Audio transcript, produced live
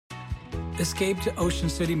Escape to Ocean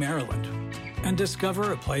City, Maryland, and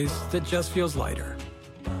discover a place that just feels lighter,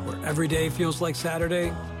 where every day feels like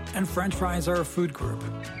Saturday and French fries are a food group,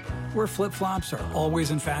 where flip-flops are always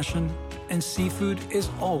in fashion and seafood is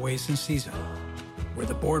always in season, where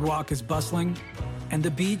the boardwalk is bustling and the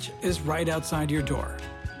beach is right outside your door,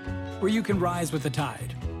 where you can rise with the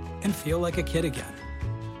tide and feel like a kid again.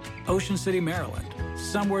 Ocean City, Maryland,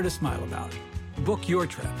 somewhere to smile about. Book your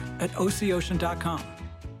trip at OCOcean.com.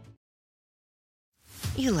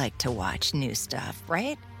 You like to watch new stuff,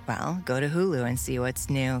 right? Well, go to Hulu and see what's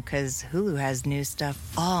new, because Hulu has new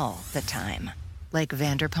stuff all the time. Like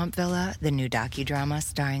Vanderpump Villa, the new docudrama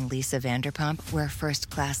starring Lisa Vanderpump, where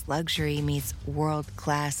first-class luxury meets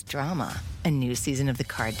world-class drama. A new season of The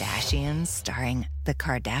Kardashians starring The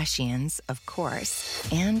Kardashians, of course.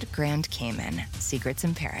 And Grand Cayman, Secrets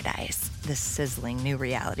in Paradise, the sizzling new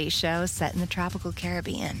reality show set in the tropical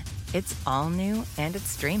Caribbean. It's all new and it's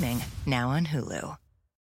streaming now on Hulu.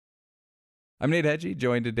 I'm Nate Hedgie,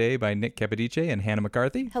 joined today by Nick Capodice and Hannah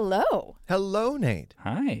McCarthy. Hello. Hello, Nate.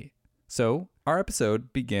 Hi. So, our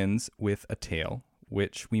episode begins with a tale,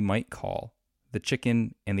 which we might call The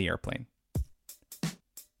Chicken and the Airplane.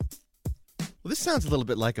 Well, this sounds a little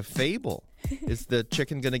bit like a fable. Is the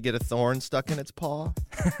chicken going to get a thorn stuck in its paw?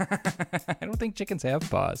 I don't think chickens have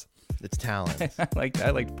paws. It's talent.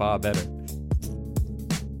 I like paw better.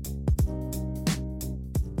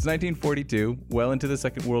 It's 1942, well into the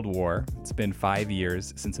Second World War. It's been 5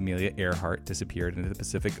 years since Amelia Earhart disappeared into the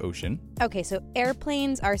Pacific Ocean. Okay, so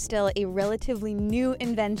airplanes are still a relatively new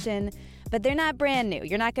invention, but they're not brand new.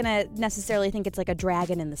 You're not going to necessarily think it's like a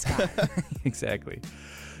dragon in the sky. Exactly.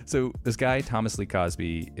 So this guy, Thomas Lee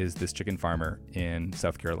Cosby, is this chicken farmer in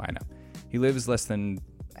South Carolina. He lives less than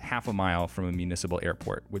half a mile from a municipal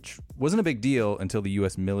airport, which wasn't a big deal until the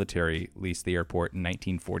U.S. military leased the airport in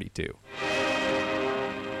 1942.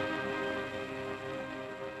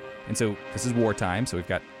 And so this is wartime, so we've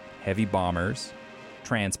got heavy bombers,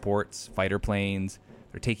 transports, fighter planes.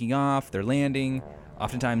 They're taking off, they're landing,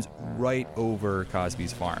 oftentimes right over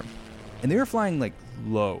Cosby's farm. And they were flying like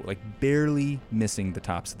low, like barely missing the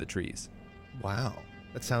tops of the trees. Wow,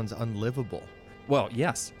 that sounds unlivable. Well,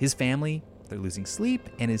 yes, his family, they're losing sleep,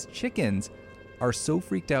 and his chickens are so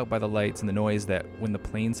freaked out by the lights and the noise that when the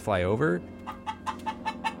planes fly over,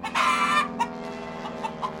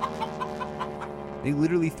 they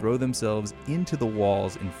literally throw themselves into the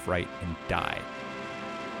walls in fright and die.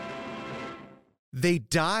 They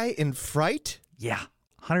die in fright? Yeah,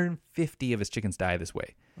 150 of his chickens die this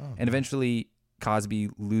way. And eventually, Cosby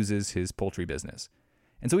loses his poultry business.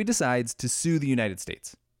 And so he decides to sue the United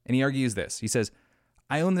States. And he argues this. He says,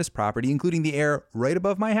 I own this property, including the air right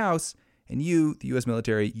above my house, and you, the U.S.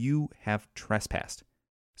 military, you have trespassed.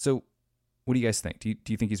 So what do you guys think? Do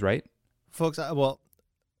you think he's right? Folks,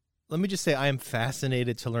 let me just say I am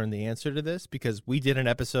fascinated to learn the answer to this because we did an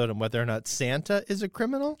episode on whether or not Santa is a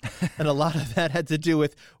criminal. And a lot of that had to do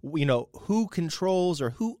with, who controls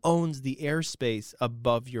or who owns the airspace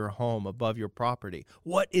above your home, above your property.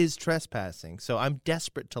 What is trespassing? So I'm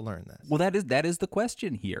desperate to learn this. Well, that is the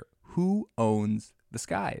question here. Who owns the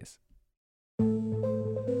skies?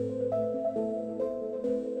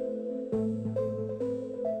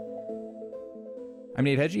 I'm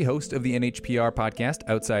Nate Hedgie, host of the NHPR podcast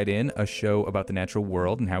Outside In, a show about the natural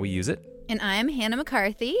world and how we use it. And I'm Hannah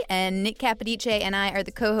McCarthy, and Nick Capodice and I are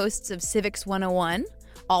the co-hosts of Civics 101,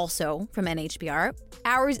 also from NHPR.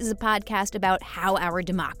 Ours is a podcast about how our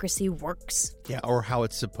democracy works. Yeah, or how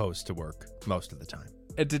it's supposed to work most of the time.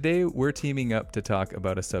 And today we're teaming up to talk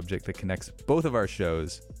about a subject that connects both of our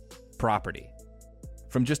shows, property.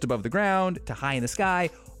 From just above the ground to high in the sky,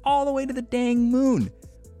 all the way to the dang moon,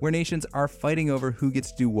 where nations are fighting over who gets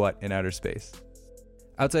to do what in outer space.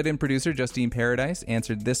 Outside In producer Justine Paradise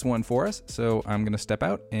answered this one for us, so I'm going to step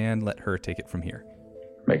out and let her take it from here.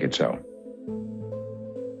 Make it so.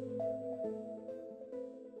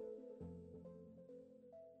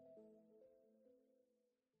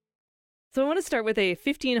 So I want to start with a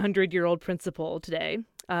 1,500-year-old principle today.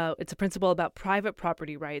 It's a principle about private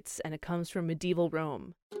property rights, and it comes from medieval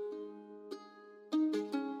Rome.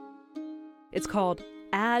 It's called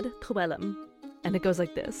ad coelum, and it goes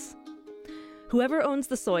like this. Whoever owns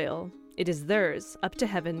the soil, it is theirs up to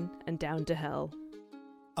heaven and down to hell.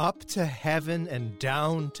 Up to heaven and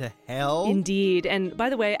down to hell? Indeed. And by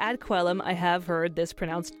the way, ad coelum, I have heard this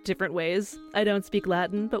pronounced different ways. I don't speak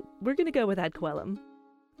Latin, but we're going to go with ad coelum.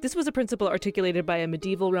 This was a principle articulated by a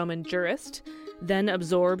medieval Roman jurist, then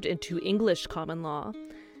absorbed into English common law.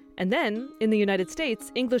 And then, in the United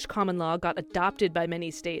States, English common law got adopted by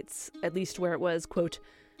many states, at least where it was, quote,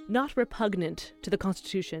 not repugnant to the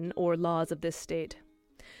Constitution or laws of this state.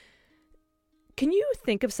 Can you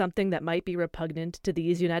think of something that might be repugnant to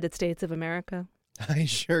these United States of America? I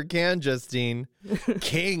sure can, Justine.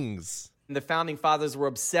 Kings. The founding fathers were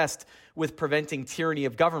obsessed with preventing tyranny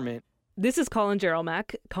of government. This is Colin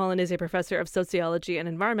Jerolmack. Colin is a professor of sociology and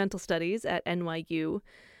environmental studies at NYU.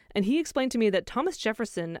 And he explained to me that Thomas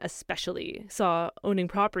Jefferson especially saw owning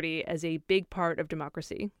property as a big part of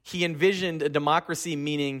democracy. He envisioned a democracy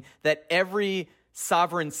meaning that every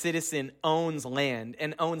sovereign citizen owns land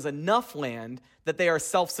and owns enough land that they are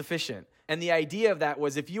self-sufficient. And the idea of that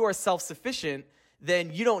was if you are self-sufficient,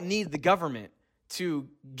 then you don't need the government to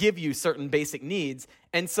give you certain basic needs.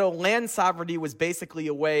 And so land sovereignty was basically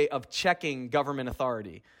a way of checking government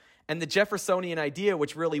authority. And the Jeffersonian idea,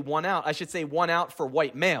 which really won out for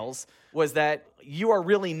white males, was that you are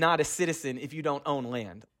really not a citizen if you don't own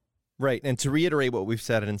land. Right. And to reiterate what we've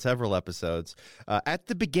said in several episodes, at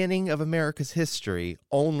the beginning of America's history,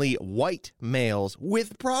 only white males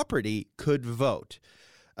with property could vote.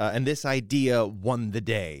 And this idea won the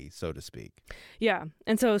day, so to speak. Yeah.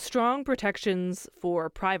 And so strong protections for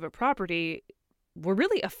private property were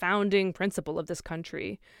really a founding principle of this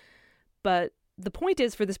country. But the point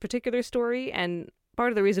is, for this particular story, and part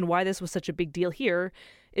of the reason why this was such a big deal here,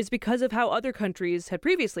 is because of how other countries had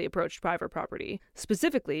previously approached private property,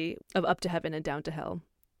 specifically of up to heaven and down to hell.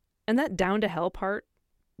 And that down to hell part,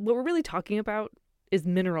 what we're really talking about is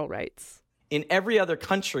mineral rights. In every other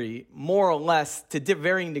country, more or less, to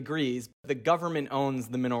varying degrees, the government owns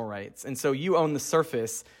the mineral rights. And so you own the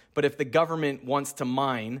surface, but if the government wants to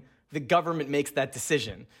mine, the government makes that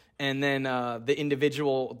decision. And then the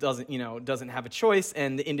individual doesn't have a choice,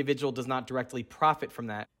 and the individual does not directly profit from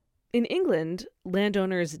that. In England,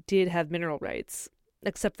 landowners did have mineral rights,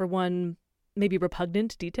 except for one maybe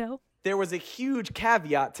repugnant detail. There was a huge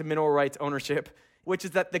caveat to mineral rights ownership, which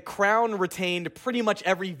is that the crown retained pretty much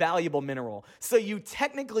every valuable mineral. So you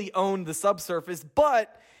technically owned the subsurface,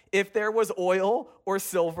 but if there was oil or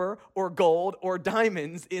silver or gold or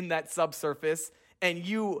diamonds in that subsurface and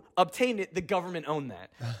you obtained it, the government owned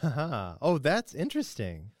that. Oh, that's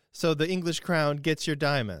interesting. So the English crown gets your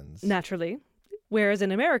diamonds. Naturally. Whereas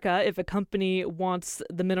in America, if a company wants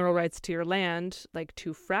the mineral rights to your land, like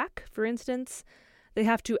to frack, for instance, they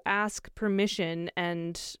have to ask permission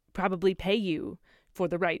and probably pay you for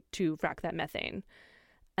the right to frack that methane.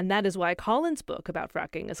 And that is why Colin's book about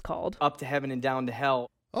fracking is called Up to Heaven and Down to Hell.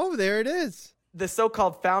 Oh, there it is. The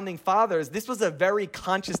so-called founding fathers, this was a very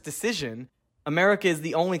conscious decision. America is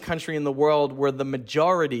the only country in the world where the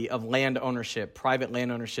majority of land ownership, private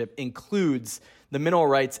land ownership, includes the mineral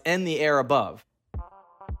rights and the air above.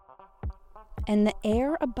 And the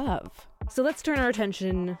air above. So let's turn our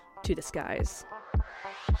attention to the skies.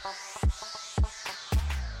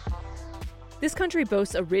 This country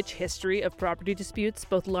boasts a rich history of property disputes,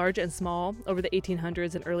 both large and small, over the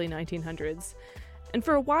 1800s and early 1900s. And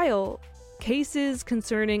for a while, cases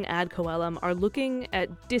concerning Ad Coelum are looking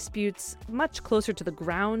at disputes much closer to the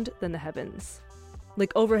ground than the heavens.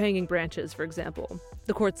 Like overhanging branches, for example.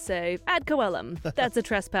 The courts say, Ad Coelum, that's a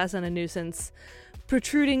trespass and a nuisance.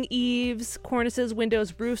 Protruding eaves, cornices,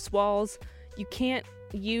 windows, roofs, walls, you can't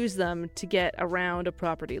use them to get around a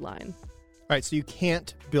property line. All right, so you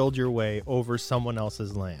can't build your way over someone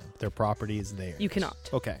else's land. Their property is theirs. You cannot.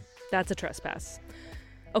 Okay. That's a trespass.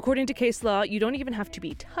 According to case law, you don't even have to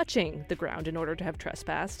be touching the ground in order to have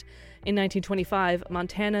trespassed. In 1925,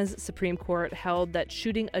 Montana's Supreme Court held that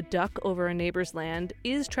shooting a duck over a neighbor's land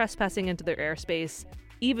is trespassing into their airspace,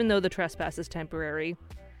 even though the trespass is temporary,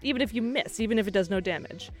 even if you miss, even if it does no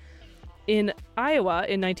damage. In Iowa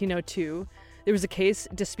in 1902, there was a case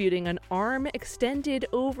disputing an arm extended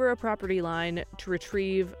over a property line to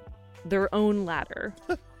retrieve their own ladder.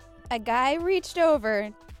 A guy reached over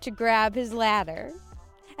to grab his ladder.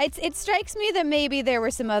 It strikes me that maybe there were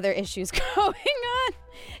some other issues going on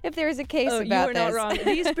if there was a case about this. You are not wrong.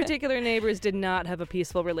 These particular neighbors did not have a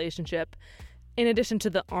peaceful relationship. In addition to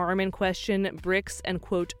the arm in question, bricks and,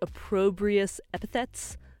 quote, opprobrious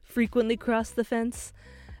epithets frequently crossed the fence.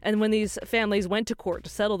 And when these families went to court to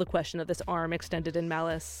settle the question of this arm extended in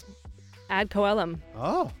malice, Ad Coelum.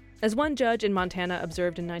 Oh. As one judge in Montana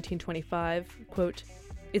observed in 1925, quote,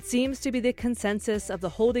 it seems to be the consensus of the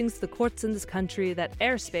holdings of the courts in this country that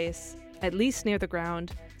airspace, at least near the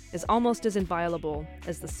ground, is almost as inviolable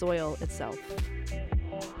as the soil itself.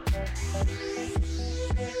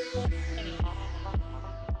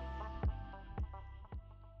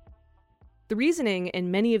 The reasoning in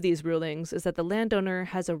many of these rulings is that the landowner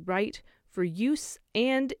has a right for use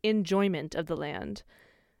and enjoyment of the land.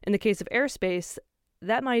 In the case of airspace,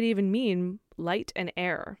 that might even mean light and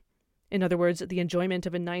air. In other words, the enjoyment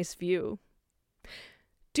of a nice view.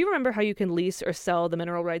 Do you remember how you can lease or sell the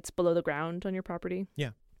mineral rights below the ground on your property?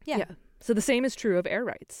 Yeah. Yeah. So the same is true of air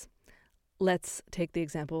rights. Let's take the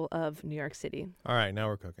example of New York City. All right, now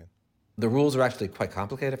we're cooking. The rules are actually quite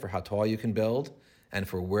complicated for how tall you can build and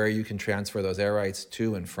for where you can transfer those air rights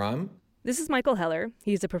to and from. This is Michael Heller.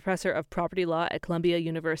 He's a professor of property law at Columbia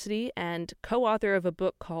University and co-author of a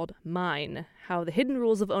book called Mine: How the Hidden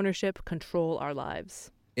Rules of Ownership Control Our Lives.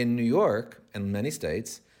 In New York and many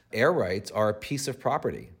states, air rights are a piece of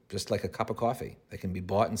property, just like a cup of coffee. They can be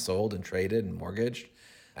bought and sold and traded and mortgaged,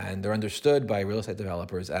 and they're understood by real estate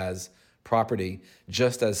developers as property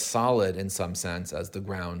just as solid in some sense as the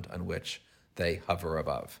ground on which they hover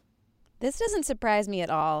above. This doesn't surprise me at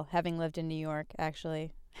all, having lived in New York,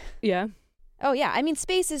 actually. Yeah. Oh, yeah. I mean,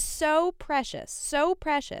 space is so precious, so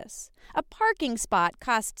precious. A parking spot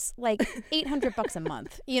costs like $800 a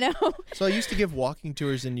month, you know? So I used to give walking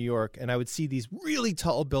tours in New York, and I would see these really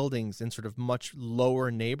tall buildings in sort of much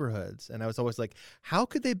lower neighborhoods. And I was always like, how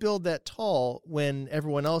could they build that tall when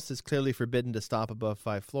everyone else is clearly forbidden to stop above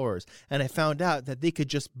 5 floors? And I found out that they could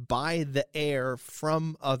just buy the air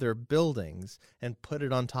from other buildings and put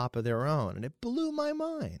it on top of their own. And it blew my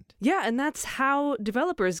mind. Yeah, and that's how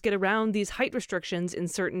developers get around these height restrictions in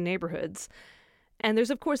certain neighborhoods. And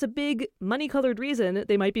there's, of course, a big money-colored reason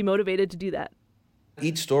they might be motivated to do that.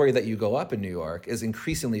 Each story that you go up in New York is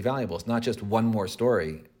increasingly valuable. It's not just one more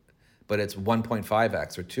story, but it's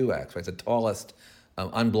 1.5x or 2x. Right? It's the tallest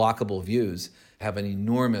unblockable views have an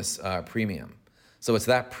enormous premium. So it's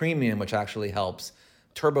that premium which actually helps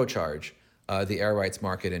turbocharge the air rights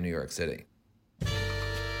market in New York City.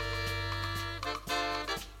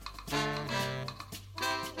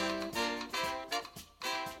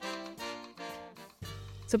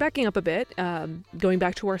 So backing up a bit, going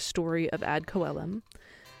back to our story of Ad Coelum,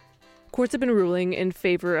 courts have been ruling in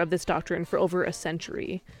favor of this doctrine for over a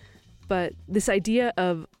century. But this idea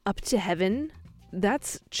of up to heaven,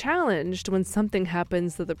 that's challenged when something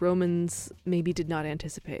happens that the Romans maybe did not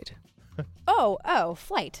anticipate.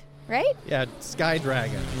 Flight, right? Yeah, Sky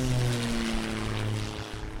Dragon.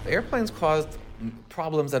 Airplanes caused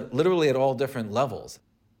problems literally at all different levels.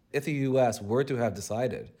 If the U.S. were to have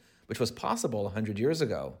decided, which was possible 100 years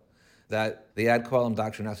ago, that the ad coelum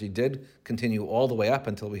doctrine actually did continue all the way up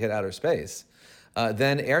until we hit outer space,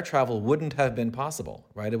 then air travel wouldn't have been possible,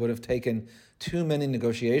 right? It would have taken too many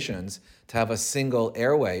negotiations to have a single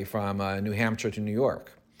airway from New Hampshire to New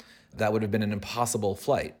York. That would have been an impossible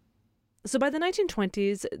flight. So by the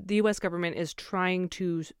 1920s, the U.S. government is trying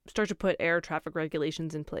to start to put air traffic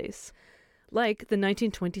regulations in place, like the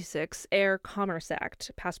 1926 Air Commerce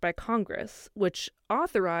Act passed by Congress, which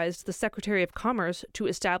authorized the Secretary of Commerce to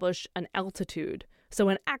establish an altitude, so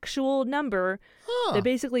an actual number that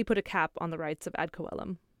basically put a cap on the rights of ad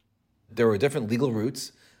coelum. There were different legal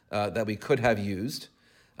routes that we could have used,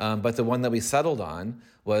 but the one that we settled on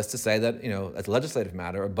was to say that, as a legislative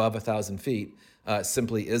matter, above 1,000 feet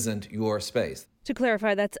simply isn't your space. To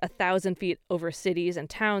clarify, that's 1,000 feet over cities and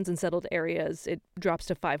towns and settled areas. It drops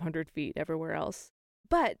to 500 feet everywhere else.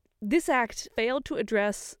 But this act failed to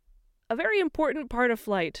address a very important part of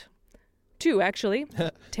flight. 2, actually.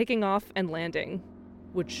 Taking off and landing.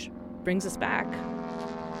 Which brings us back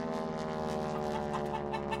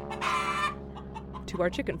to our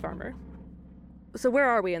chicken farmer. So where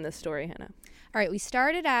are we in this story, Hannah? All right, we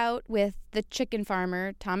started out with the chicken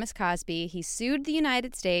farmer, Thomas Cosby. He sued the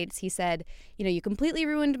United States. He said, you completely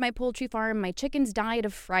ruined my poultry farm. My chickens died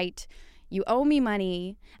of fright. You owe me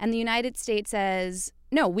money. And the United States says,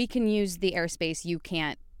 no, we can use the airspace. You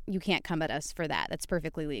can't come at us for that. That's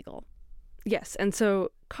perfectly legal. Yes, and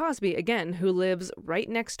so Cosby, again, who lives right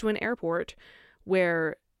next to an airport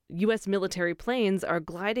where U.S. military planes are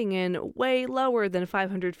gliding in way lower than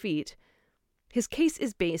 500 feet, his case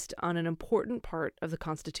is based on an important part of the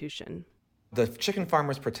Constitution. The chicken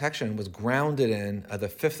farmer's protection was grounded in the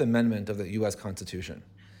Fifth Amendment of the U.S. Constitution.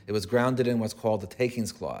 It was grounded in what's called the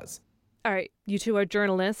Takings Clause. All right, you two are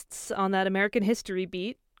journalists on that American history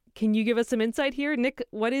beat. Can you give us some insight here? Nick,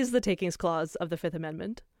 what is the Takings Clause of the Fifth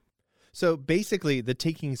Amendment? So basically, the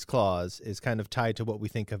Takings Clause is kind of tied to what we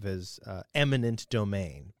think of as eminent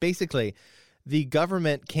domain. Basically, the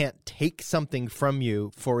government can't take something from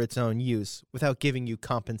you for its own use without giving you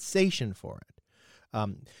compensation for it.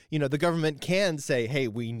 The government can say, hey,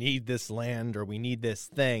 we need this land or we need this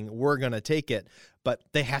thing. We're going to take it, but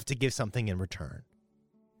they have to give something in return.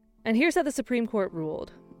 And here's how the Supreme Court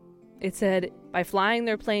ruled. It said, by flying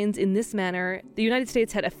their planes in this manner, the United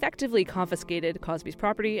States had effectively confiscated Cosby's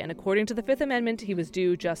property, and according to the Fifth Amendment, he was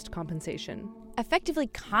due just compensation. Effectively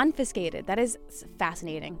confiscated. That is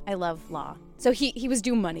fascinating. I love law. So he was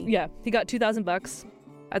due money. Yeah, he got $2,000.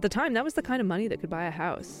 At the time, that was the kind of money that could buy a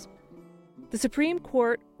house. The Supreme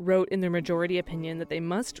Court wrote in their majority opinion that they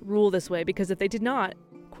must rule this way because if they did not,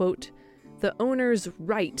 quote, the owner's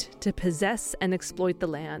right to possess and exploit the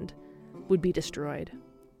land would be destroyed.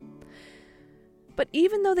 But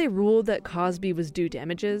even though they ruled that Cosby was due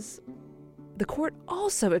damages, the court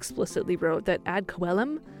also explicitly wrote that ad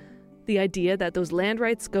coelum, the idea that those land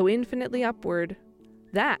rights go infinitely upward,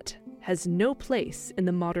 that has no place in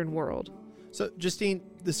the modern world. So, Justine,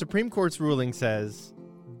 the Supreme Court's ruling says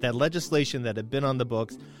that legislation that had been on the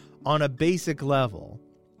books on a basic level,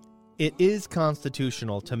 it is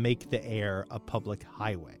constitutional to make the air a public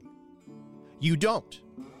highway. You don't.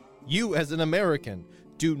 You, as an American,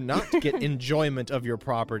 do not get enjoyment of your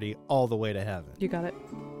property all the way to heaven. You got it.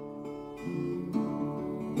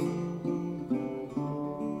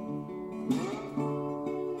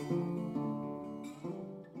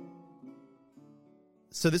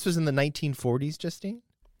 So this was in the 1940s, Justine?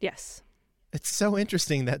 Yes. It's so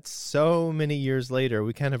interesting that so many years later,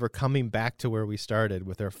 we kind of are coming back to where we started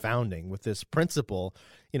with our founding, with this principle,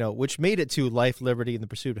 which made it to life, liberty, and the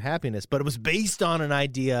pursuit of happiness. But it was based on an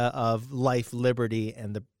idea of life, liberty,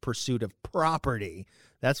 and the pursuit of property.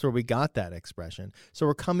 That's where we got that expression. So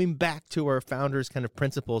we're coming back to our founders' kind of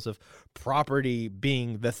principles of property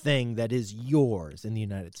being the thing that is yours in the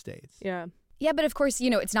United States. Yeah. Yeah, but of course,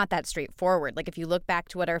 it's not that straightforward. Like if you look back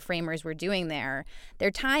to what our framers were doing there,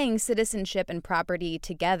 they're tying citizenship and property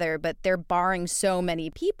together, but they're barring so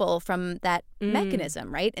many people from that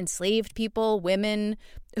mechanism, right? Enslaved people, women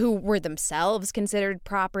who were themselves considered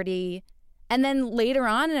property. And then later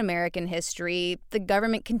on in American history, the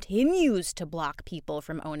government continues to block people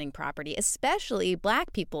from owning property, especially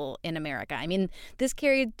Black people in America. I mean, this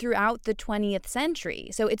carried throughout the 20th century.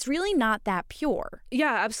 So it's really not that pure.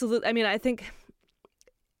 Yeah, absolutely. I mean, I think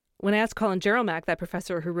when I asked Colin Jeromack, that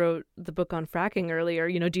professor who wrote the book on fracking earlier,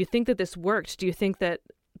 do you think that this worked? Do you think that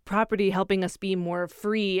property helping us be more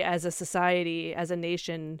free as a society, as a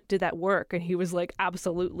nation, did that work? And he was like,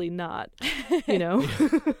 absolutely not,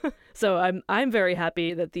 So I'm very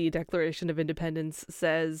happy that the Declaration of Independence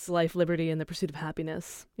says life, liberty, and the pursuit of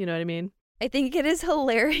happiness. You know what I mean? I think it is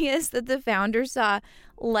hilarious that the founders saw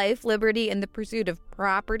life, liberty, and the pursuit of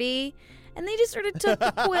property, and they just sort of took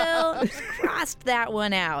the quill and just crossed that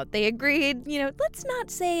one out. They agreed, let's not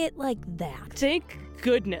say it like that. Thank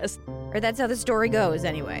goodness. Or that's how the story goes,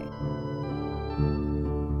 anyway.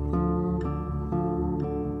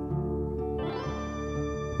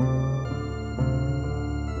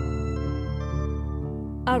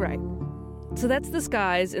 All right. So that's the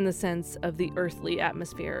skies in the sense of the earthly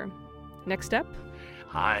atmosphere. Next step?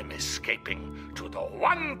 I'm escaping to the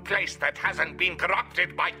one place that hasn't been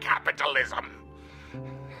corrupted by capitalism.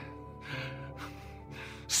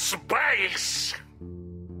 Space!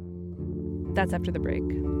 That's after the break.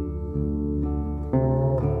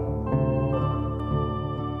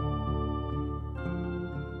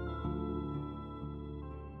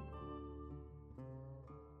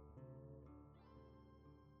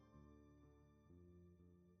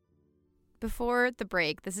 Before the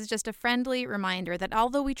break, this is just a friendly reminder that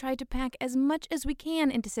although we try to pack as much as we can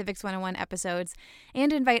into Civics 101 episodes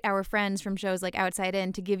and invite our friends from shows like Outside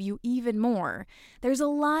In to give you even more, there's a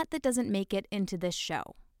lot that doesn't make it into this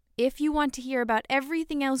show. If you want to hear about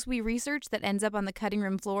everything else we research that ends up on the cutting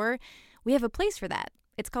room floor, we have a place for that.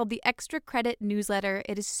 It's called the Extra Credit Newsletter.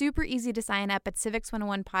 It is super easy to sign up at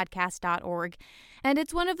civics101podcast.org. And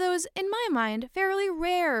it's one of those, in my mind, fairly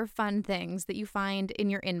rare fun things that you find in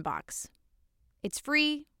your inbox. It's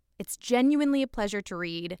free, it's genuinely a pleasure to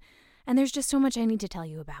read, and there's just so much I need to tell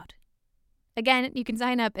you about. Again, you can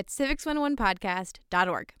sign up at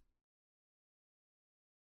civics101podcast.org.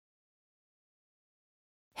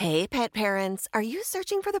 Hey, pet parents, are you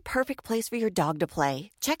searching for the perfect place for your dog to play?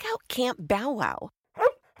 Check out Camp Bow Wow.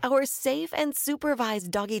 Our safe and supervised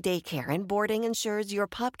doggy daycare and boarding ensures your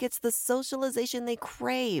pup gets the socialization they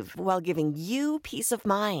crave while giving you peace of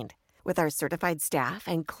mind. With our certified staff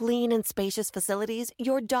and clean and spacious facilities,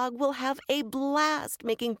 your dog will have a blast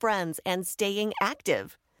making friends and staying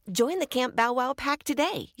active. Join the Camp Bow Wow pack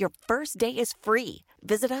today. Your first day is free.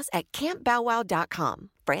 Visit us at campbowwow.com.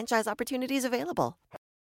 Franchise opportunities available.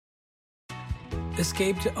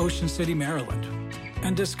 Escape to Ocean City, Maryland,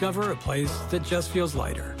 and discover a place that just feels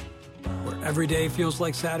lighter, where every day feels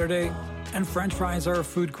like Saturday and French fries are a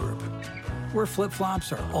food group, where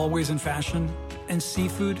flip-flops are always in fashion and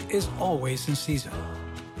seafood is always in season,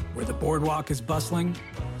 where the boardwalk is bustling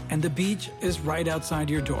and the beach is right outside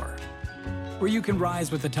your door, where you can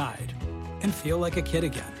rise with the tide and feel like a kid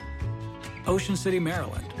again. Ocean City,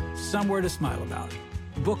 Maryland, somewhere to smile about.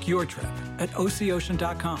 Book your trip at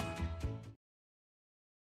OCOcean.com.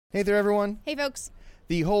 Hey there, everyone. Hey, folks.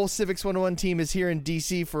 The whole Civics 101 team is here in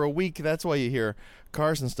D.C. for a week. That's why you hear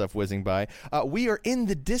cars and stuff whizzing by. We are in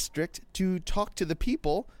the district to talk to the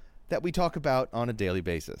people that we talk about on a daily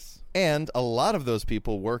basis. And a lot of those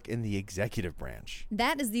people work in the executive branch.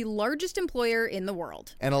 That is the largest employer in the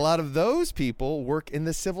world. And a lot of those people work in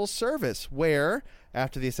the civil service, where,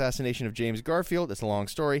 after the assassination of James Garfield, it's a long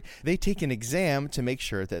story, they take an exam to make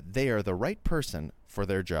sure that they are the right person for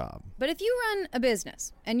their job. But if you run a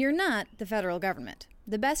business and you're not the federal government,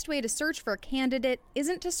 the best way to search for a candidate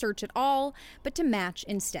isn't to search at all, but to match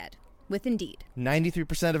instead with Indeed.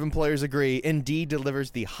 93% of employers agree Indeed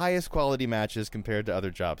delivers the highest quality matches compared to other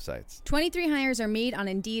job sites. 23 hires are made on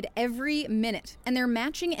Indeed every minute, and their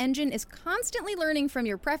matching engine is constantly learning from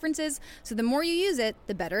your preferences, so the more you use it,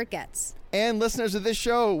 the better it gets. And listeners of this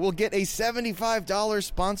show will get a $75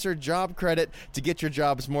 sponsored job credit to get your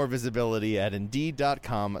jobs more visibility at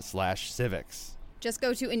Indeed.com/civics. Just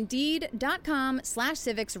go to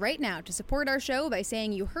Indeed.com/civics right now to support our show by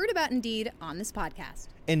saying you heard about Indeed on this podcast.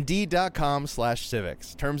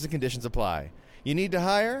 Indeed.com/civics. Terms and conditions apply. You need to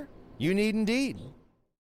hire? You need Indeed.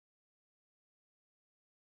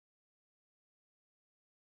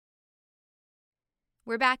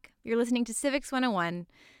 We're back. You're listening to Civics 101.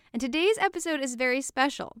 And today's episode is very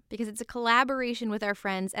special because it's a collaboration with our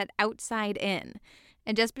friends at Outside In.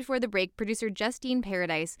 And just before the break, producer Justine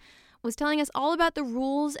Paradise was telling us all about the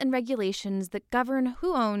rules and regulations that govern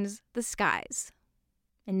who owns the skies.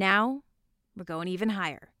 And now, we're going even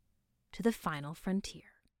higher, to the final frontier.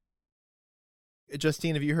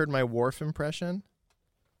 Justine, have you heard my Worf impression?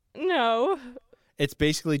 No. It's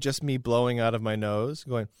basically just me blowing out of my nose,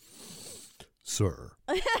 going, "Sir."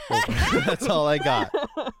 That's all I got.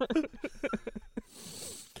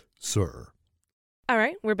 Sir. All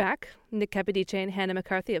right, we're back. Nick Capodice and Hannah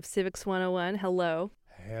McCarthy of Civics 101. Hello.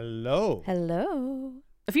 Hello. Hello.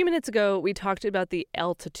 A few minutes ago, we talked about the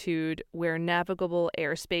altitude where navigable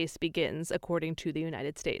airspace begins, according to the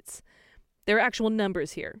United States. There are actual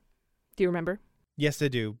numbers here. Do you remember? Yes, I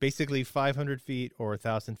do. Basically 500 feet or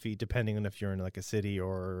 1,000 feet, depending on if you're in like a city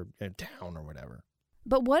or a town or whatever.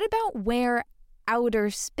 But what about where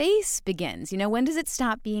outer space begins? You know, when does it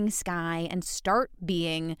stop being sky and start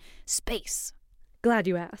being space? Glad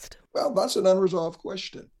you asked. Well, that's an unresolved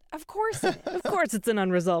question. Of course it is. Of course it's an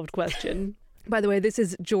unresolved question. By the way, this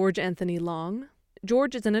is George Anthony Long.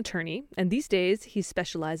 George is an attorney, and these days he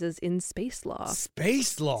specializes in space law.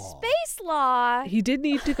 Space law? Space law! He did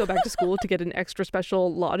need to go back to school to get an extra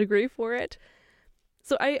special law degree for it.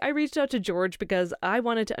 So I reached out to George because I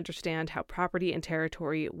wanted to understand how property and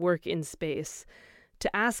territory work in space,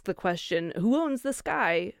 to ask the question, who owns the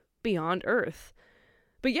sky beyond Earth?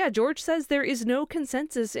 But yeah, George says there is no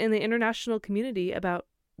consensus in the international community about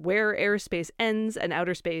where airspace ends and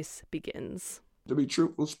outer space begins. To be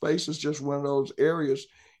truthful, space is just one of those areas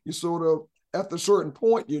you sort of, at a certain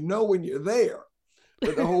point, you know when you're there.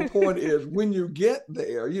 But the whole point is when you get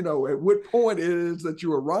there, you know, at what point it is that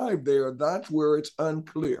you arrive there, that's where it's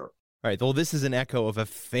unclear. All right, well, this is an echo of a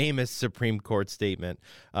famous Supreme Court statement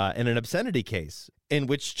in an obscenity case in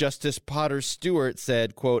which Justice Potter Stewart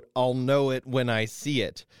said, quote, "I'll know it when I see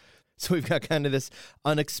it." So we've got kind of this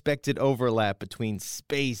unexpected overlap between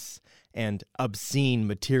space and obscene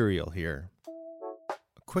material here.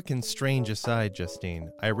 A quick and strange aside,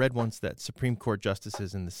 Justine. I read once that Supreme Court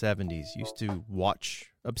justices in the 70s used to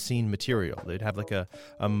watch obscene material. They'd have like a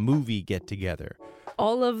movie get-together.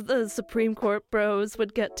 All of the Supreme Court bros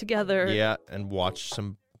would get together. Yeah, and watch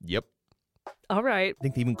some, yep. All right. I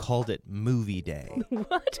think they even called it Movie Day.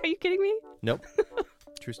 What? Are you kidding me? Nope.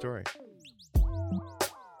 True story.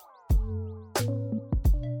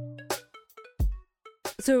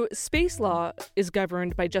 So space law is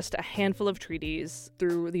governed by just a handful of treaties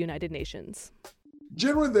through the United Nations.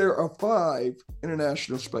 Generally, there are 5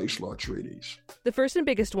 international space law treaties. The first and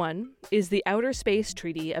biggest one is the Outer Space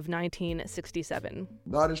Treaty of 1967.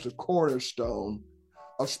 That is the cornerstone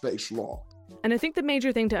of space law. And I think the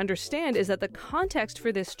major thing to understand is that the context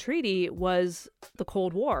for this treaty was the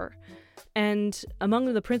Cold War. And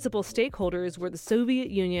among the principal stakeholders were the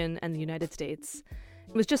Soviet Union and the United States.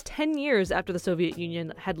 It was just 10 years after the Soviet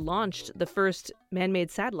Union had launched the first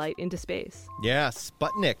man-made satellite into space. Yeah,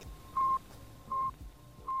 Sputnik.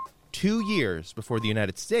 2 years before the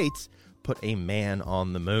United States put a man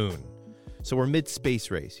on the moon. So we're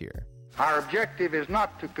mid-space race here. Our objective is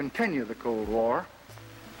not to continue the Cold War,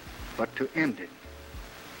 but to end it.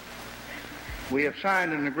 We have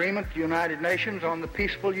signed an agreement with the United Nations on the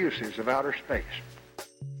peaceful uses of outer space.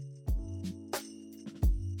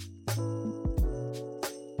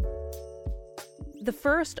 The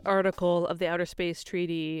first article of the Outer Space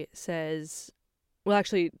Treaty says, well,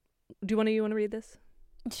 actually, Do you want to read this?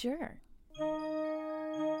 Sure.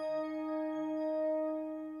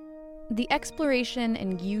 The exploration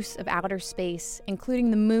and use of outer space, including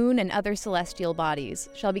the moon and other celestial bodies,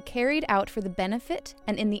 shall be carried out for the benefit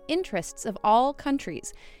and in the interests of all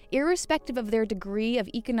countries, irrespective of their degree of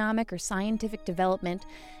economic or scientific development,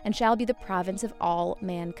 and shall be the province of all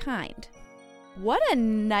mankind. What a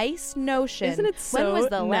nice notion. Isn't it so When was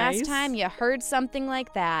the nice? last time you heard something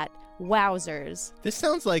like that? Wowzers. This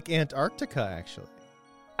sounds like Antarctica, actually.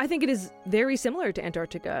 I think it is very similar to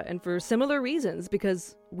Antarctica, and for similar reasons,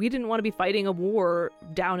 because we didn't want to be fighting a war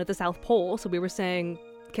down at the South Pole, so we were saying,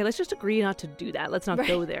 okay, let's just agree not to do that. Let's not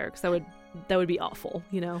go there, because that would be awful,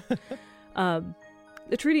 you know?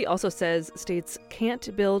 The treaty also says states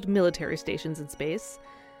can't build military stations in space.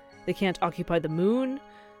 They can't occupy the moon.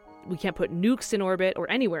 We can't put nukes in orbit or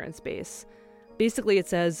anywhere in space. Basically, it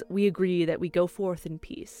says we agree that we go forth in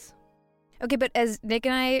peace. Okay, but as Nick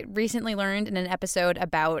and I recently learned in an episode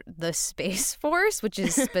about the Space Force, which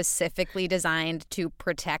is specifically designed to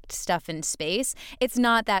protect stuff in space, it's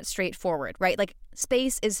not that straightforward, right? Like,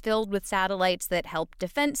 space is filled with satellites that help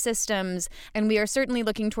defense systems, and we are certainly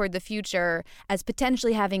looking toward the future as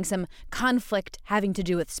potentially having some conflict having to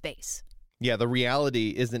do with space. Yeah, the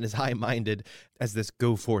reality isn't as high-minded as this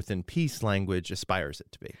go forth in peace language aspires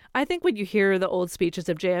it to be. I think when you hear the old speeches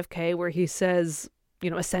of JFK where he says, you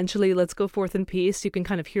know, essentially, let's go forth in peace, you can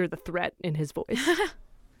kind of hear the threat in his voice.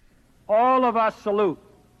 All of us salute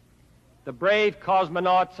the brave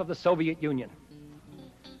cosmonauts of the Soviet Union.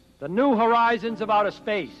 The new horizons of outer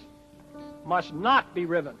space must not be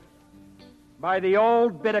riven by the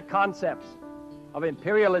old bitter concepts of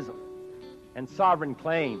imperialism and sovereign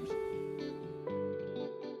claims.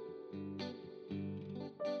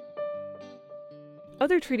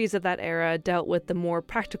 Other treaties of that era dealt with the more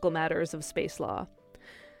practical matters of space law.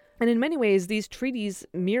 And in many ways, these treaties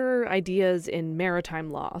mirror ideas in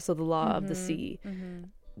maritime law, so the law of the sea.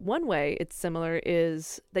 One way it's similar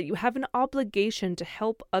is that you have an obligation to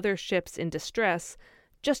help other ships in distress,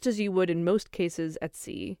 just as you would in most cases at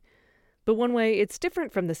sea. But one way it's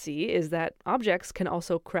different from the sea is that objects can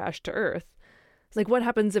also crash to Earth. It's like, what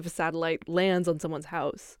happens if a satellite lands on someone's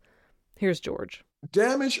house? Here's George.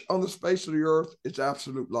 Damage on the space of the Earth is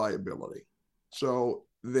absolute liability. So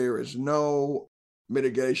there is no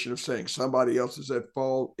mitigation of saying somebody else is at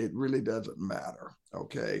fault. It really doesn't matter,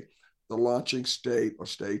 okay? The launching state or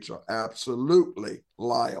states are absolutely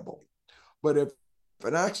liable. But if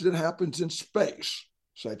an accident happens in space,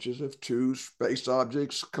 such as if two space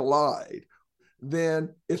objects collide,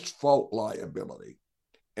 then it's fault liability.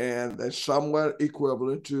 And that's somewhat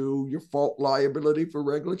equivalent to your fault liability for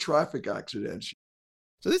regular traffic accidents.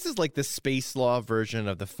 So this is like the space law version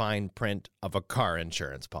of the fine print of a car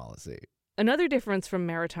insurance policy. Another difference from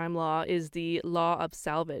maritime law is the law of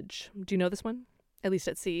salvage. Do you know this one? At least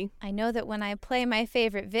at sea. I know that when I play my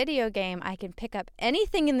favorite video game, I can pick up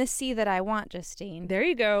anything in the sea that I want, Justine. There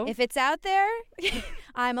you go. If it's out there,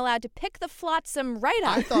 I'm allowed to pick the flotsam right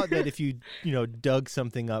up. I thought that if you dug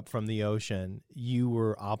something up from the ocean, you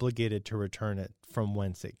were obligated to return it from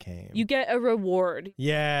whence it came. You get a reward.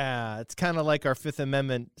 Yeah, it's kind of like our Fifth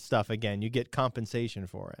Amendment stuff again. You get compensation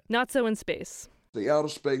for it. Not so in space. The Outer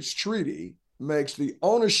Space Treaty makes the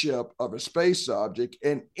ownership of a space object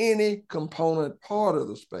and any component part of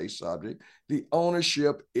the space object, the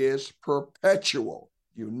ownership is perpetual.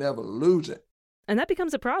 You never lose it. And that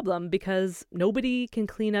becomes a problem because nobody can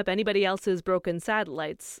clean up anybody else's broken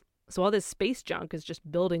satellites. So all this space junk is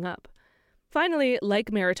just building up. Finally,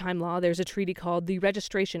 like maritime law, there's a treaty called the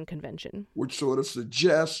Registration Convention, which sort of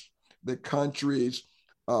suggests that countries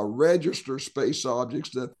register space objects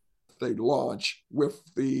that they launch with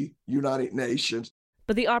the United Nations.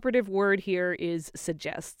 But the operative word here is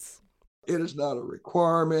suggests. It is not a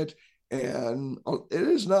requirement, and it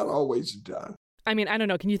is not always done. I mean, I don't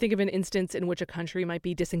know. Can you think of an instance in which a country might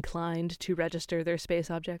be disinclined to register their space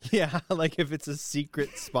object? Yeah, like if it's a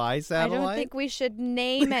secret spy satellite? I don't think we should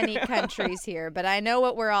name any countries here, but I know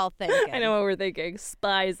what we're all thinking. I know what we're thinking.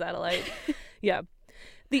 Spy satellite. Yeah.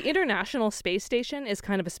 The International Space Station is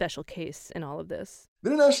kind of a special case in all of this.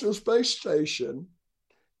 The International Space Station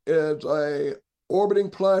is an orbiting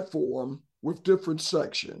platform with different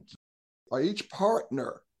sections. Each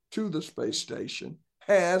partner to the space station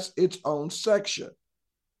has its own section.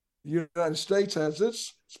 The United States has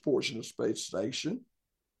its portion of the space station,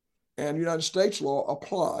 and United States law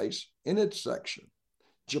applies in its section.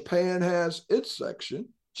 Japan has its section.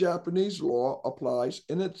 Japanese law applies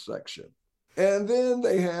in its section. And then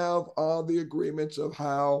they have the agreements of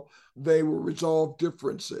how they will resolve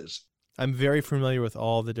differences. I'm very familiar with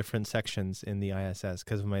all the different sections in the ISS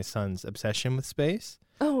because of my son's obsession with space.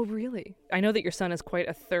 Oh, really? I know that your son is quite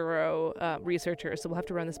a thorough researcher, so we'll have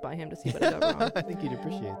to run this by him to see what I got wrong. I think he'd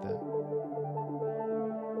appreciate that.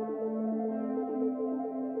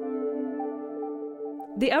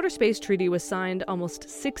 The Outer Space Treaty was signed almost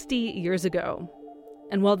 60 years ago.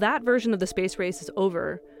 And while that version of the space race is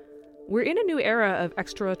over, we're in a new era of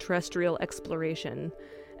extraterrestrial exploration.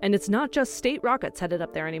 And it's not just state rockets headed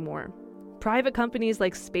up there anymore. Private companies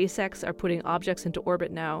like SpaceX are putting objects into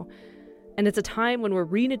orbit now. And it's a time when we're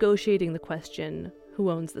renegotiating the question, who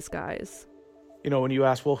owns the skies? You know, when you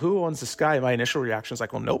ask, well, who owns the sky? My initial reaction is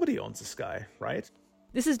like, well, nobody owns the sky, right?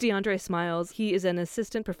 This is DeAndre Smiles. He is an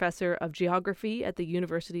assistant professor of geography at the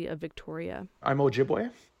University of Victoria. I'm Ojibwe.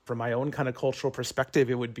 From my own kind of cultural perspective,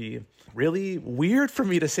 it would be really weird for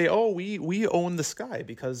me to say, oh, we own the sky,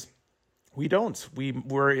 because we don't.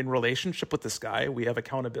 We're in relationship with the sky. We have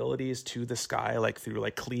accountabilities to the sky, like through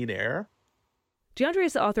like clean air. DeAndre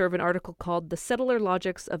is the author of an article called The Settler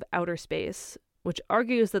Logics of Outer Space, which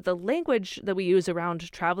argues that the language that we use around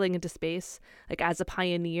traveling into space, like as a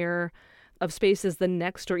pioneer of space as the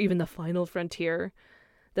next or even the final frontier,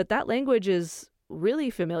 that language is really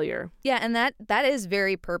familiar. Yeah, and that is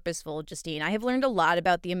very purposeful, Justine. I have learned a lot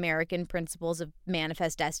about the American principles of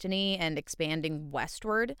manifest destiny and expanding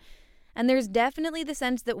westward. And there's definitely the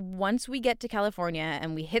sense that once we get to California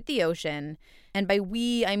and we hit the ocean, and by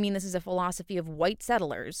we, I mean this is a philosophy of white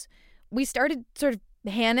settlers, we started sort of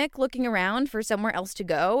panic looking around for somewhere else to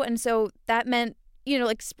go. And so that meant, you know,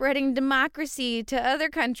 like spreading democracy to other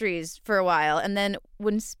countries for a while. And then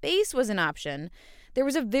when space was an option, there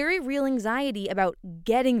was a very real anxiety about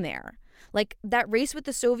getting there. Like, that race with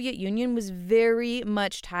the Soviet Union was very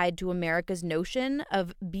much tied to America's notion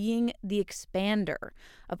of being the expander,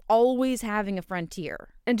 of always having a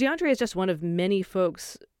frontier. And DeAndre is just one of many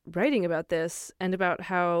folks writing about this and about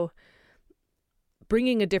how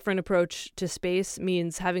bringing a different approach to space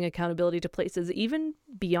means having accountability to places even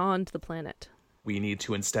beyond the planet. We need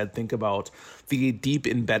to instead think about the deep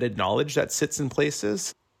embedded knowledge that sits in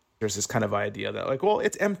places. There's this kind of idea that, like, well,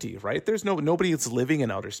 it's empty, right? There's nobody that's living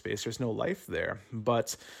in outer space. There's no life there.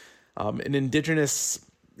 But an indigenous,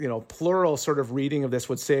 plural sort of reading of this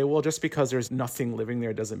would say, well, just because there's nothing living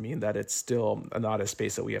there doesn't mean that it's still not a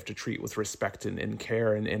space that we have to treat with respect and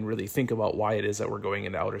care and really think about why it is that we're going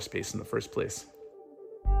into outer space in the first place.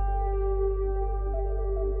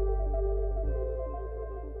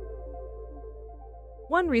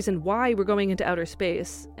 One reason why we're going into outer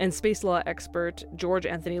space, and space law expert George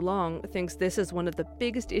Anthony Long thinks this is one of the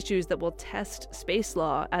biggest issues that will test space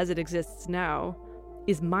law as it exists now,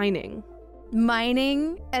 is mining.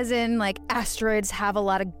 Mining, as in, like, asteroids have a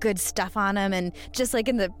lot of good stuff on them, and just like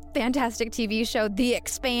in the fantastic TV show The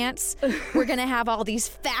Expanse, we're going to have all these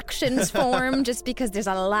factions form just because there's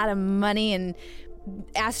a lot of money and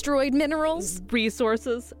asteroid minerals?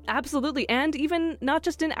 Resources. Absolutely. And even not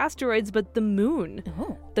just in asteroids, but the moon.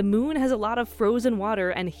 Oh. The moon has a lot of frozen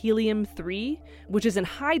water and helium-3, which is in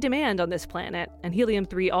high demand on this planet. And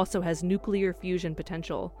helium-3 also has nuclear fusion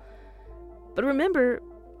potential. But remember,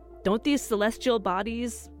 don't these celestial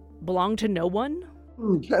bodies belong to no one?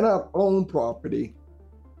 You cannot own property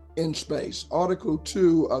in space. Article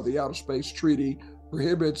 2 of the Outer Space Treaty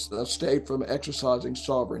prohibits a state from exercising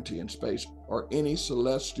sovereignty in space or any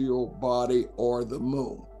celestial body or the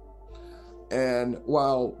moon. And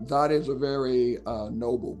while that is a very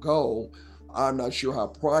noble goal, I'm not sure how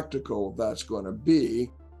practical that's going to be,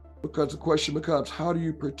 because the question becomes, how do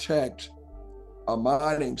you protect a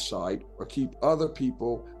mining site or keep other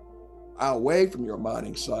people away from your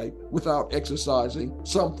mining site without exercising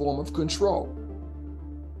some form of control?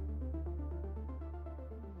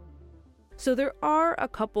 So there are a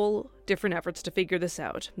couple different efforts to figure this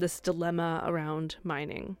out, this dilemma around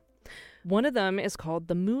mining. One of them is called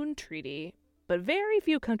the Moon Treaty, but very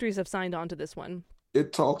few countries have signed on to this one.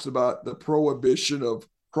 It talks about the prohibition of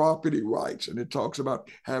property rights, and it talks about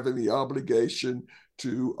having the obligation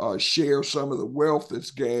to share some of the wealth that's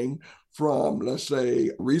gained from, let's say,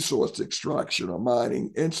 resource extraction or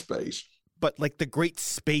mining in space. But like the great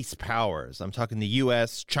space powers, I'm talking the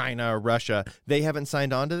US, China, Russia, they haven't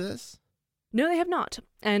signed on to this? No, they have not.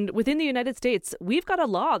 And within the United States, we've got a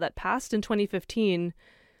law that passed in 2015,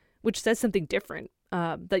 which says something different,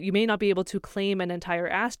 that you may not be able to claim an entire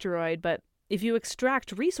asteroid, but if you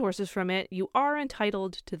extract resources from it, you are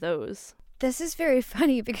entitled to those. This is very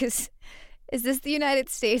funny because is this the United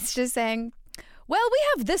States just saying, well, we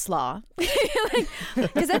have this law?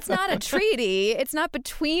 Because that's not a treaty. It's not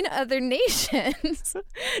between other nations.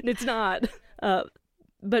 It's not.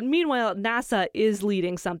 But meanwhile, NASA is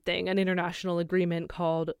leading something, an international agreement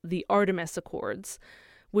called the Artemis Accords,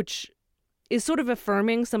 which is sort of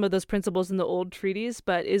affirming some of those principles in the old treaties,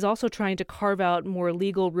 but is also trying to carve out more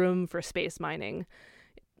legal room for space mining.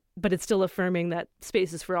 But it's still affirming that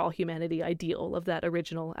space is for all humanity ideal of that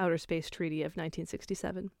original Outer Space Treaty of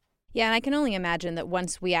 1967. Yeah, and I can only imagine that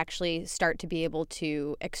once we actually start to be able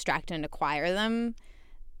to extract and acquire them,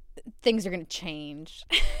 things are going to change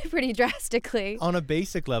pretty drastically. On a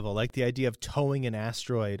basic level, like the idea of towing an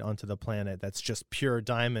asteroid onto the planet that's just pure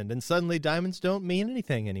diamond, and suddenly diamonds don't mean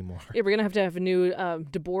anything anymore. Yeah, we're going to have a new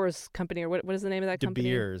De Boer's company, or what is the name of that company? De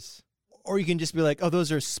Beers. Or you can just be like, oh,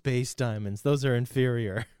 those are space diamonds. Those are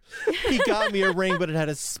inferior. He got me a ring, but it had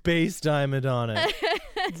a space diamond on it.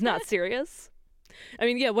 It's not serious. I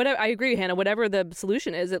mean, yeah, I agree, Hannah. Whatever the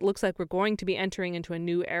solution is, it looks like we're going to be entering into a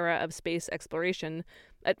new era of space exploration.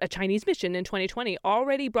 A Chinese mission in 2020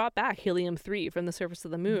 already brought back helium-3 from the surface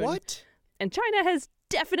of the moon. What? And China has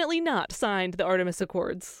definitely not signed the Artemis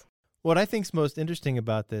Accords. What I think's most interesting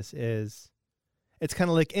about this is it's kind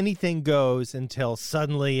of like anything goes until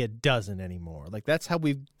suddenly it doesn't anymore. Like, that's how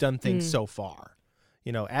we've done things so far.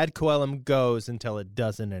 You know, ad coelum goes until it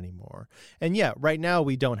doesn't anymore. And yeah, right now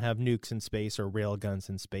we don't have nukes in space or railguns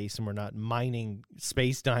in space, and we're not mining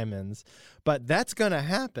space diamonds. But that's going to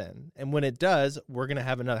happen. And when it does, we're going to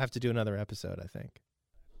have to do another episode, I think.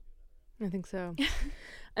 I think so.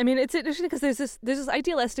 I mean, it's interesting because there's this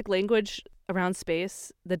idealistic language around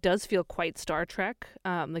space that does feel quite Star Trek,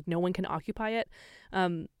 like no one can occupy it.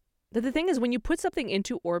 But the thing is, when you put something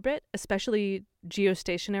into orbit, especially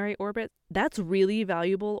geostationary orbit, that's really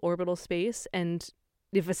valuable orbital space. And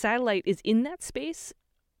if a satellite is in that space,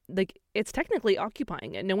 like, it's technically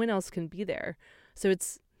occupying it. No one else can be there. So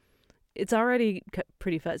it's already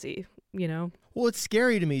pretty fuzzy, you know? Well, it's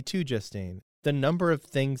scary to me too, Justine. The number of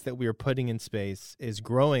things that we are putting in space is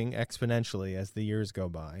growing exponentially as the years go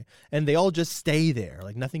by, and they all just stay there.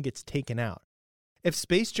 Like, nothing gets taken out. If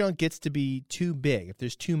space junk gets to be too big, if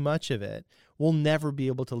there's too much of it, we'll never be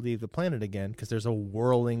able to leave the planet again because there's a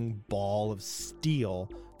whirling ball of steel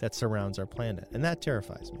that surrounds our planet. And that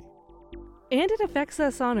terrifies me. And it affects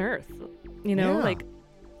us on Earth. You know, like,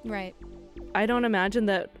 right. I don't imagine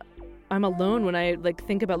that I'm alone when I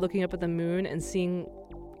think about looking up at the moon and seeing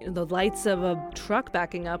the lights of a truck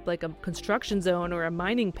backing up like a construction zone or a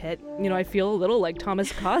mining pit. You know, I feel a little like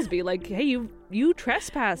Thomas Cosby, like, hey, you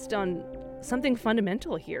trespassed on something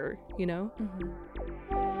fundamental here, you know? Mm-hmm.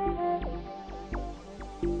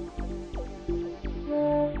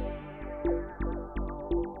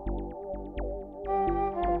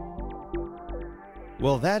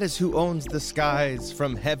 Well, that is Who Owns the Skies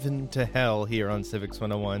from Heaven to Hell here on Civics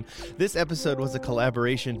 101. This episode was a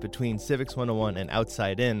collaboration between Civics 101 and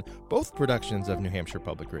Outside In, both productions of New Hampshire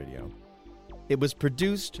Public Radio. It was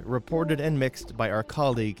produced, reported, and mixed by our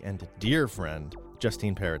colleague and dear friend,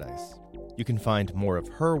 Justine Paradise. You can find more of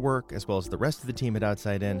her work, as well as the rest of the team at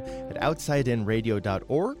Outside In, at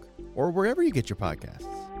outsideinradio.org or wherever you get your podcasts.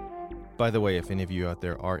 By the way, if any of you out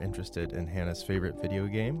there are interested in Hannah's favorite video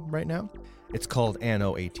game right now, it's called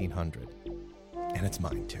Anno 1800, and it's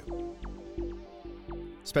mine too.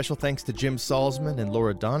 Special thanks to Jim Salzman and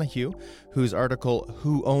Laura Donahue, whose article,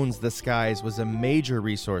 Who Owns the Skies, was a major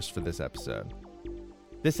resource for this episode.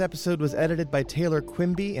 This episode was edited by Taylor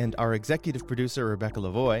Quimby and our executive producer, Rebecca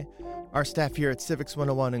Lavoie. Our staff here at Civics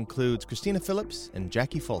 101 includes Christina Phillips and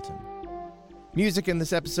Jackie Fulton. Music in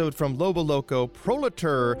this episode from Lobo Loco,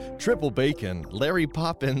 Prolator, Triple Bacon, Larry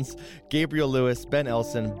Poppins, Gabriel Lewis, Ben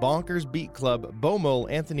Elson, Bonkers Beat Club, Bomol,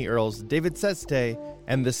 Anthony Earls, David Seste,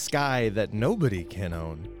 and the sky that nobody can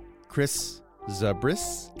own, Chris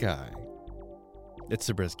Zabriskie. It's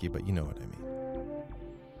Zabriskie, but you know what I mean.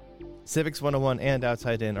 Civics 101 and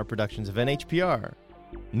Outside In are productions of NHPR,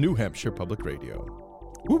 New Hampshire Public Radio.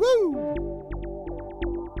 Woo-hoo!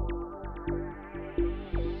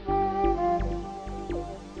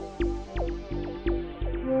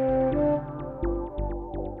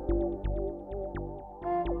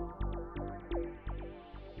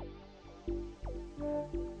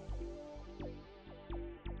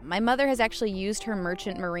 My mother has actually used her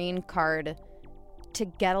Merchant Marine card to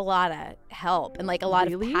get a lot of help and a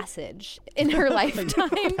lot of passage in her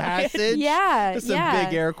lifetime. Passage? Yeah. There's some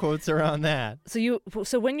big air quotes around that.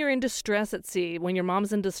 So when you're in distress at sea, when your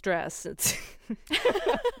mom's in distress, it's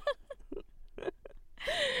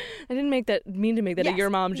I didn't mean to make that a your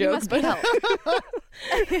mom joke, but help.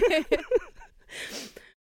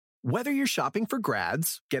 Whether you're shopping for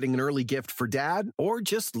grads, getting an early gift for dad, or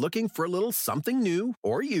just looking for a little something new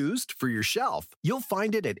or used for your shelf, you'll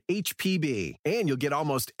find it at HPB. And you'll get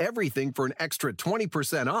almost everything for an extra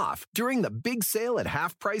 20% off during the big sale at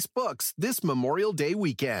Half Price Books this Memorial Day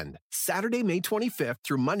weekend. Saturday, May 25th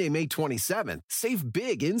through Monday, May 27th. Save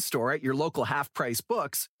big in-store at your local Half Price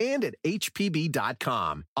Books and at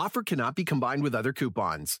HPB.com. Offer cannot be combined with other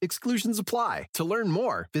coupons. Exclusions apply. To learn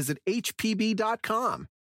more, visit HPB.com.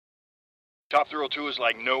 Top Thrill 2 is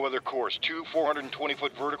like no other course. 2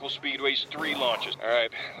 420-foot vertical speedways, 3 launches. All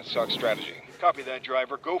right, let's talk strategy. Copy that,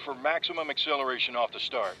 driver. Go for maximum acceleration off the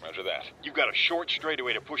start. Roger that. You've got a short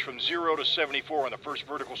straightaway to push from 0 to 74 on the first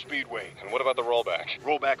vertical speedway. And what about the rollback?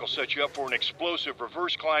 Rollback will set you up for an explosive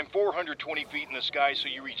reverse climb 420 feet in the sky so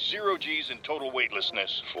you reach 0 G's in total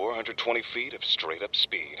weightlessness. 420 feet of straight-up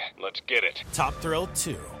speed. Let's get it. Top Thrill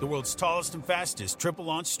 2, the world's tallest and fastest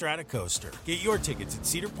triple-launch strata coaster. Get your tickets at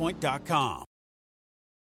cedarpoint.com.